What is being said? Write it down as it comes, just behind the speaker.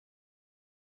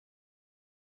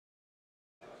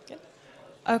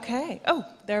Okay. Oh,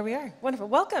 there we are. Wonderful.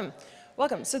 Welcome.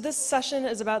 Welcome. So this session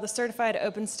is about the Certified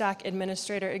OpenStack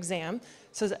Administrator exam.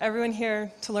 So is everyone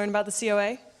here to learn about the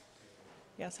COA?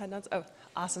 Yes, head nods. Oh,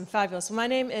 awesome. Fabulous. Well, my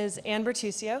name is Ann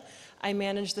Bertucio. I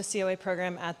manage the COA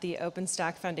program at the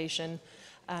OpenStack Foundation.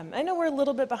 I know we're a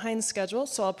little bit behind schedule,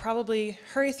 so I'll probably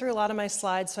hurry through a lot of my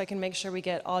slides so I can make sure we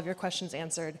get all of your questions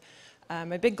answered.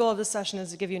 My big goal of this session is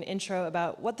to give you an intro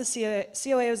about what the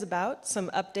COA is about,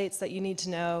 some updates that you need to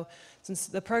know. Since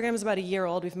the program is about a year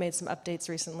old, we've made some updates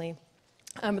recently.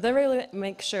 But then really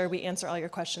make sure we answer all your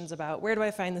questions about where do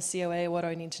I find the COA, what do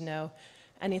I need to know,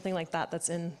 anything like that that's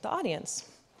in the audience.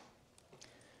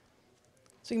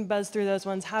 So we can buzz through those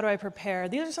ones. How do I prepare?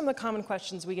 These are some of the common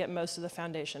questions we get most of the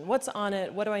foundation. What's on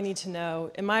it? What do I need to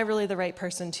know? Am I really the right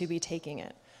person to be taking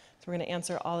it? So we're going to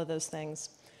answer all of those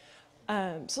things.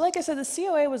 So like I said, the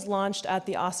COA was launched at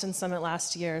the Austin Summit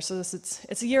last year. So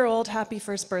it's a year old. Happy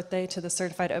first birthday to the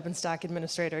Certified OpenStack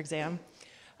Administrator exam.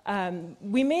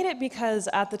 We made it because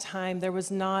at the time there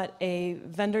was not a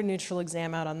vendor-neutral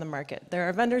exam out on the market. There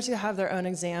are vendors who have their own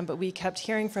exam, but we kept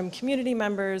hearing from community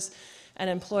members and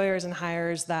employers and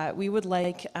hires that we would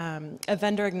like a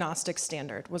vendor-agnostic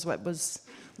standard was what was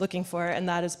looking for, and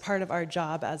that is part of our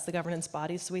job as the governance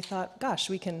body. So we thought, gosh,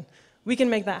 we can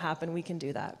make that happen. We can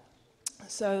do that.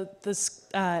 So this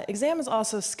exam is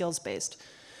also skills-based.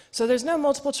 So there's no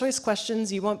multiple choice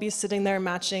questions. You won't be sitting there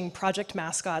matching project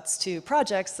mascots to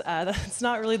projects. That's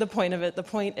not really the point of it. The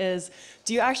point is,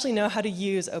 do you actually know how to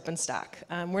use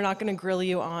OpenStack? We're not going to grill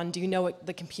you on, do you know what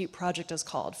the compute project is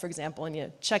called, for example, and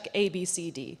you check A, B, C,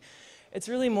 D. It's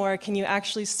really more, can you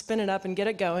actually spin it up and get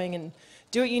it going and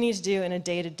do what you need to do in a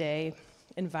day-to-day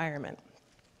environment?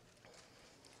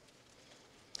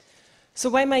 So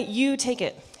why might you take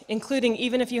it, including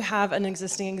even if you have an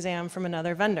existing exam from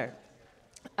another vendor?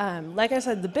 Like I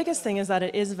said, the biggest thing is that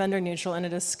it is vendor neutral and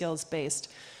it is skills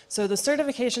based. So the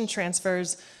certification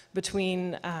transfers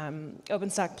between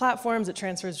OpenStack platforms, it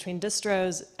transfers between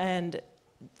distros, and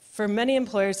for many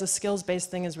employers, the skills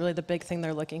based thing is really the big thing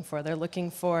they're looking for. They're looking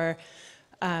for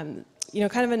kind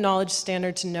of a knowledge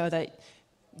standard to know that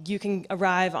you can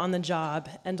arrive on the job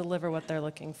and deliver what they're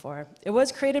looking for. It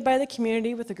was created by the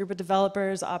community with a group of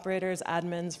developers, operators,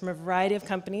 admins from a variety of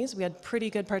companies. We had pretty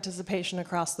good participation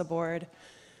across the board.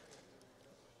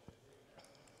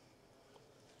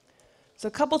 So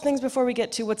a couple things before we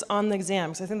get to what's on the exam,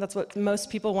 because I think that's what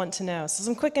most people want to know. So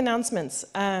some quick announcements.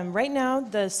 Right now,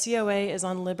 the COA is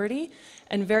on Liberty,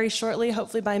 and very shortly,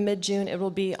 hopefully by mid-June, it will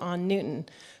be on Newton.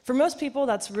 For most people,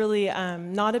 that's really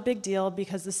not a big deal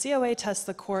because the COA tests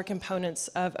the core components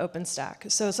of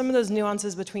OpenStack. So some of those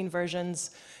nuances between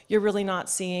versions, you're really not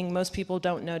seeing. Most people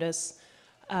don't notice.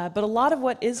 But a lot of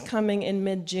what is coming in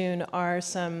mid-June are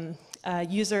some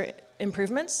user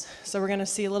improvements. So we're going to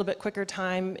see a little bit quicker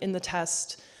time in the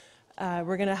test.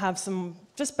 We're going to have some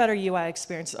just better UI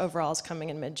experience overall is coming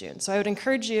in mid-June. So I would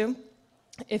encourage you,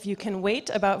 if you can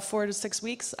wait about 4 to 6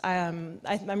 weeks, I'm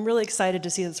really excited to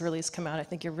see this release come out. I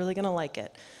think you're really going to like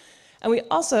it. And we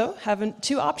also have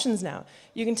 2 options now.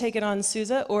 You can take it on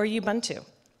SUSE or Ubuntu.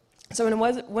 So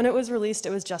when it was released,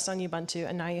 it was just on Ubuntu,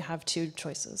 and now you have 2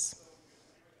 choices.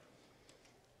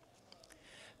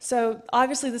 So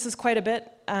obviously this is quite a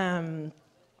bit, and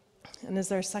is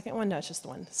there a second one? No, it's just the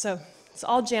one. So it's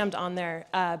all jammed on there,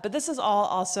 but this is all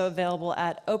also available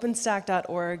at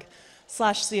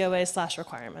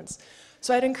openstack.org/COA/requirements.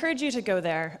 So I'd encourage you to go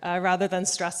there rather than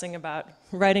stressing about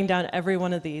writing down every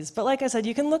one of these. But like I said,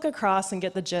 you can look across and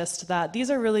get the gist that these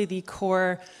are really the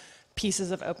core pieces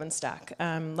of OpenStack.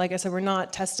 Like I said, we're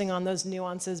not testing on those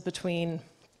nuances between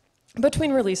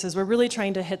releases. We're really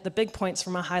trying to hit the big points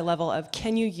from a high level of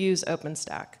can you use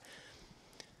OpenStack?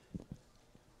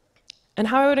 And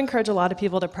how I would encourage a lot of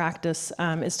people to practice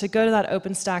is to go to that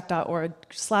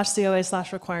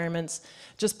openstack.org/COA/requirements,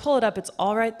 just pull it up, it's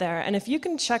all right there. And if you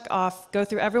can check off, go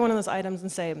through every one of those items and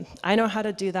say, I know how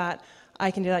to do that, I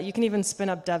can do that. You can even spin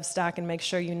up DevStack and make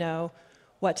sure you know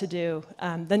what to do.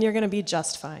 Then you're going to be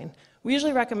just fine. We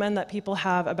usually recommend that people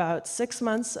have about 6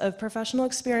 months of professional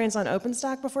experience on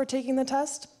OpenStack before taking the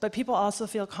test, but people also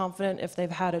feel confident if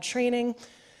they've had a training.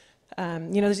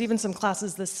 There's even some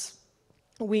classes this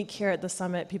week here at the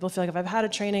summit. People feel like if I've had a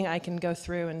training, I can go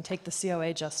through and take the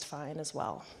COA just fine as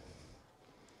well.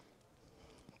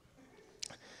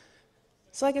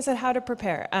 So like I said, how to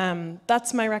prepare.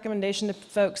 That's my recommendation to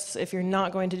folks if you're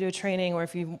not going to do a training or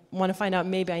if you want to find out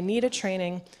maybe I need a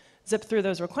training, zip through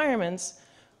those requirements.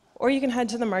 Or you can head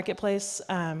to the marketplace,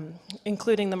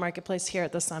 including the marketplace here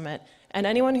at the summit. And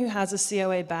anyone who has a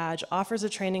COA badge offers a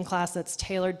training class that's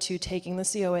tailored to taking the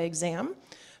COA exam.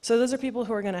 So those are people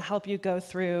who are going to help you go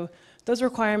through those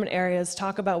requirement areas,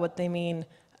 talk about what they mean,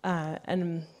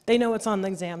 and they know what's on the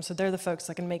exam, so they're the folks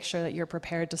that can make sure that you're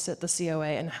prepared to sit the COA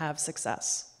and have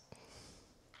success.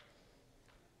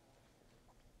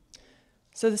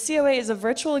 So the COA is a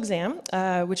virtual exam,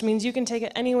 which means you can take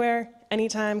it anywhere,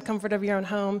 anytime, comfort of your own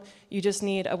home. You just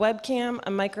need a webcam, a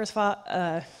microphone,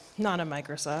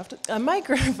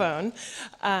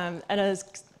 and a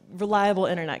reliable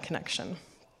internet connection.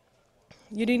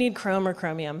 You do need Chrome or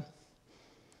Chromium.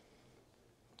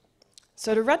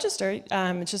 So to register,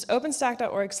 it's just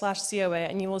openstack.org/COA,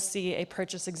 and you will see a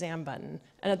purchase exam button.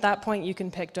 And at that point, you can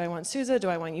pick, do I want SUSE, do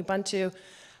I want Ubuntu?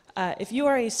 If you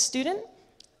are a student,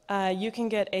 you can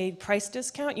get a price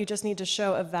discount. You just need to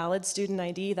show a valid student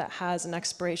ID that has an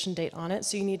expiration date on it,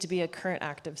 so you need to be a current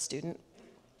active student.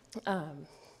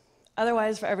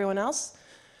 Otherwise, for everyone else,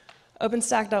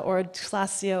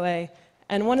 openstack.org/COA.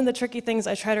 And one of the tricky things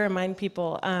I try to remind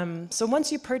people, so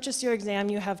once you purchase your exam,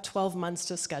 you have 12 months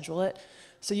to schedule it.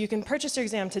 So you can purchase your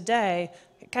exam today.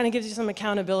 It kind of gives you some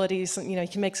accountability. So, you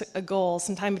can make a goal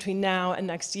sometime between now and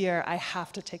next year. I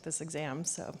have to take this exam.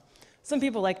 So some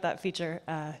people like that feature,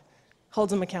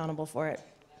 holds them accountable for it.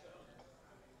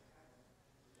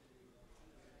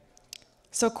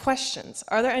 So questions.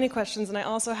 Are there any questions? And I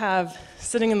also have,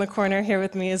 sitting in the corner here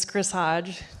with me is Chris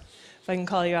Hodge, if I can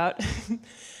call you out.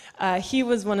 He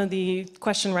was one of the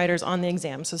question writers on the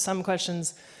exam, so some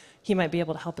questions he might be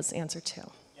able to help us answer too.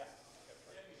 Yeah.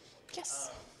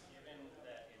 Yes. Given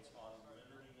that it's on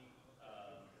Liberty,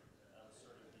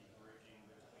 sort of the bridging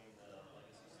between the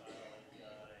legacy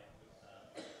style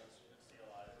API,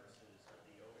 CLI versus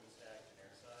the OpenStack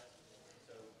generic side,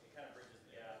 so it kind of bridges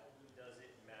the gap. Does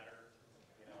it matter,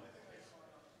 if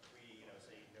we,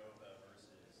 say Nova versus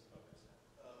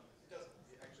OpenStack? It doesn't.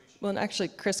 Well, and actually,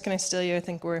 Chris, can I steal you? I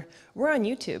think we're on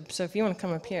YouTube, so if you want to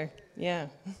come up here, yeah.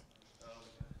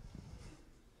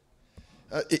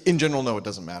 In general, no, it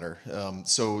doesn't matter.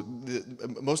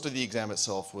 Most of the exam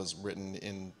itself was written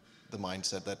in the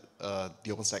mindset that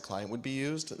the OpenStack client would be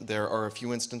used. There are a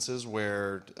few instances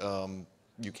where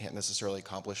you can't necessarily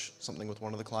accomplish something with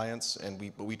one of the clients,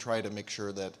 but we try to make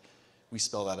sure that we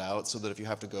spell that out so that if you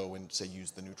have to go and say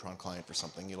use the Neutron client for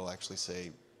something, it'll actually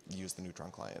say use the Neutron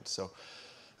client. So.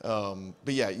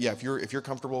 But yeah, if you're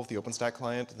comfortable with the OpenStack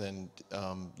client, then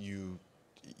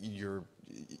you're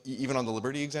even on the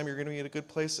Liberty exam, you're going to be at a good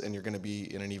place, and you're going to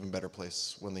be in an even better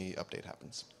place when the update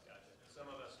happens. Gotcha. Some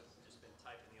of us have just been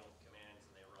typing the old commands,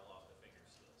 and they roll off the fingers.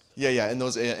 Yeah,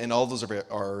 and all those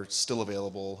are still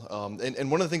available. And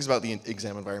one of the things about the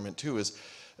exam environment too is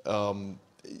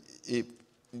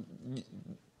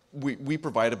we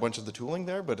provide a bunch of the tooling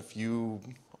there, but if you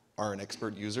are an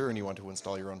expert user and you want to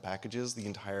install your own packages, the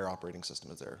entire operating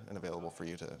system is there and available for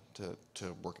you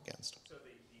to work against. So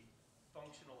the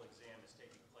functional exam is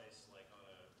taking place like on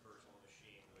a virtual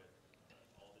machine with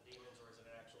all the daemons, or is it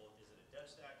a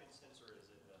DevStack instance, or is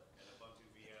it an Ubuntu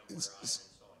VM where I'm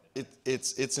installing it?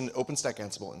 It's an OpenStack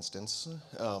Ansible instance,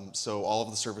 so all of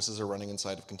the services are running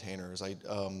inside of containers.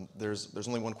 There's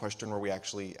only one question where we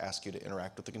actually ask you to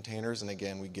interact with the containers, and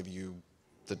again, we give you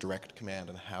the direct command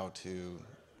on how to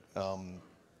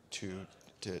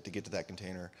get to that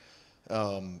container,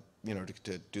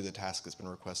 to do the task that's been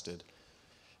requested,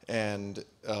 and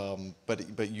but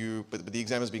the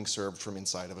exam is being served from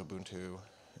inside of Ubuntu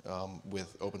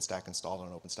with OpenStack installed on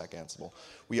OpenStack Ansible.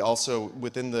 We also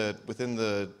within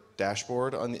the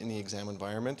dashboard in the exam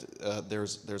environment,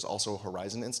 there's also a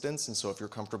Horizon instance, and so if you're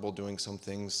comfortable doing some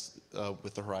things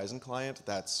with the Horizon client,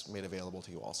 that's made available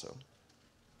to you also.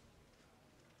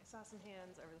 I saw some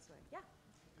hands over this way. Yeah.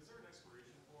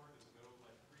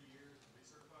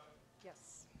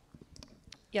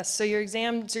 Yes, so your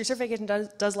certification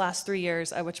does last 3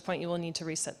 years, at which point you will need to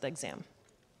reset the exam.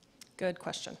 Good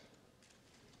question.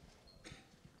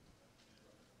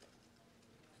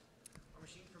 Are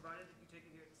machines provided if you take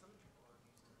it here at the summit?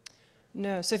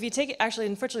 No, so if you take it, actually,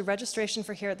 unfortunately, registration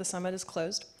for here at the summit is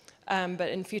closed, but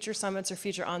in future summits or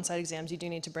future on-site exams, you do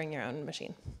need to bring your own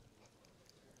machine.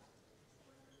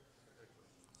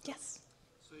 Yes?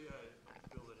 So yeah,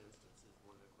 build an instance is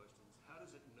one of the questions. How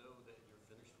does it know that you're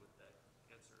finished with that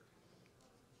answer?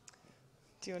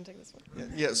 Do you want to take this one?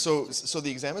 Yeah. So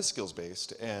the exam is skills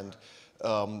based, and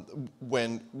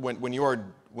when you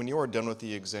are done with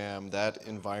the exam, that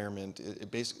environment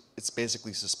it's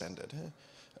basically suspended,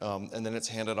 and then it's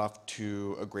handed off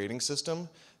to a grading system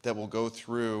that will go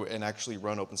through and actually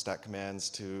run OpenStack commands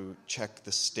to check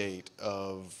the state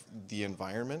of the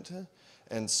environment.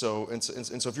 And so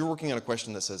if you're working on a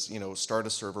question that says, start a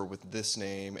server with this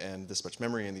name and this much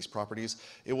memory and these properties,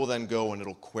 it will then go and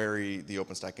it'll query the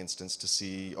OpenStack instance to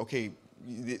see, okay,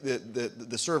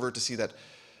 the server to see that,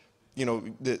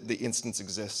 the instance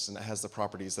exists and it has the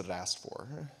properties that it asked for,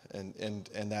 and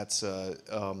that's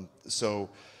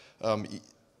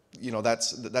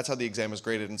that's how the exam is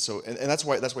graded, and that's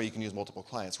why you can use multiple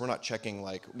clients. We're not checking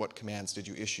like what commands did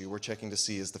you issue. We're checking to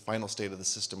see is the final state of the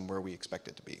system where we expect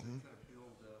it to be. Kind of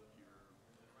build up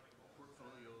your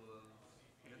portfolio of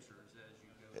answers as you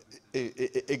go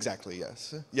through. Exactly.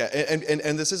 Yes. Yeah.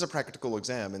 And this is a practical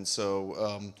exam, and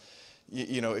so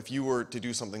if you were to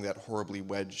do something that horribly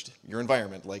wedged your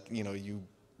environment, like you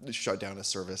shut down a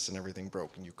service and everything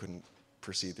broke and you couldn't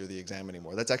proceed through the exam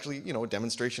anymore. That's actually, a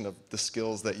demonstration of the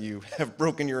skills that you have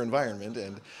broken your environment,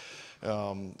 and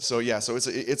so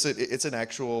it's an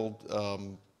actual,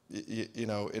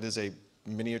 it is a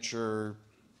miniature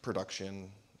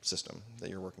production system that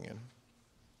you're working in.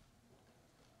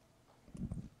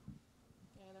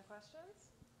 Any other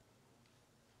questions?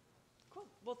 Cool.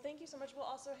 Well, thank you so much. We'll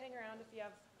also hang around if you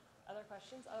have other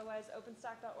questions. Otherwise,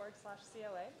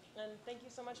 openstack.org/COA. And thank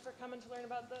you so much for coming to learn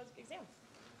about the exam.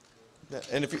 Yeah,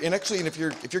 and if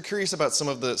you're curious about some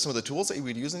of the tools that you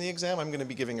would use in the exam, I'm going to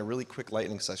be giving a really quick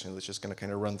lightning session that's just going to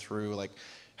kind of run through like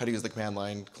how to use the command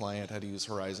line client, how to use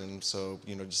Horizon. So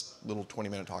just a little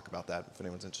 20-minute talk about that if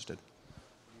anyone's interested.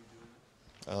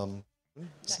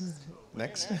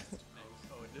 Next.